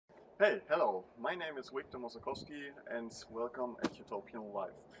Hey, hello, my name is Mossakowski and welcome at Utopian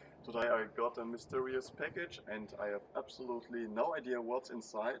Life. Today I got a mysterious package and I have absolutely no idea what's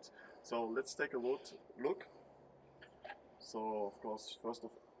inside. So let's take a look. So of course, first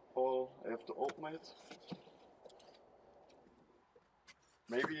of all, I have to open it.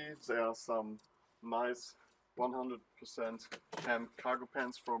 Maybe there are some nice 100% hemp cargo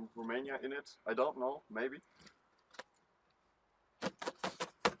pants from Romania in it. I don't know, maybe.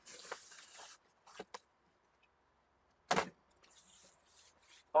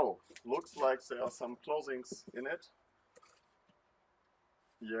 Oh, looks like there are some clothings in it.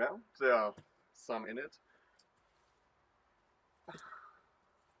 Yeah, there are some in it.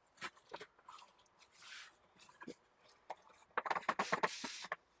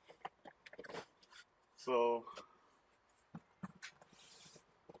 So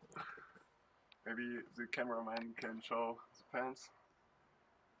maybe the cameraman can show the pants.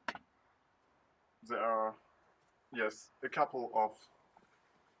 There are, yes, a couple of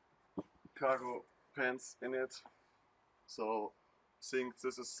cargo pants in it. So I think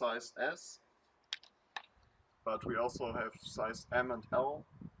this is size S, but we also have size M and L.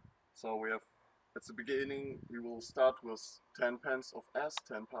 So we have, at the beginning, we will start with 10 pants of S,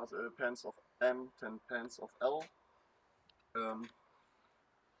 10 pants of M, 10 pants of L.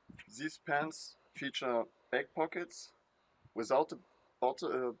 These pants feature back pockets without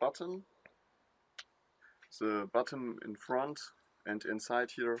a button. The button in front and inside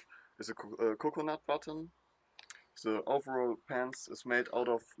here is a coconut button. The overall pants is made out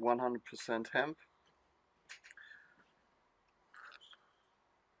of 100% hemp.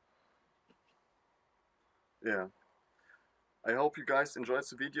 Yeah. I hope you guys enjoyed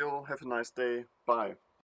the video. Have a nice day. Bye.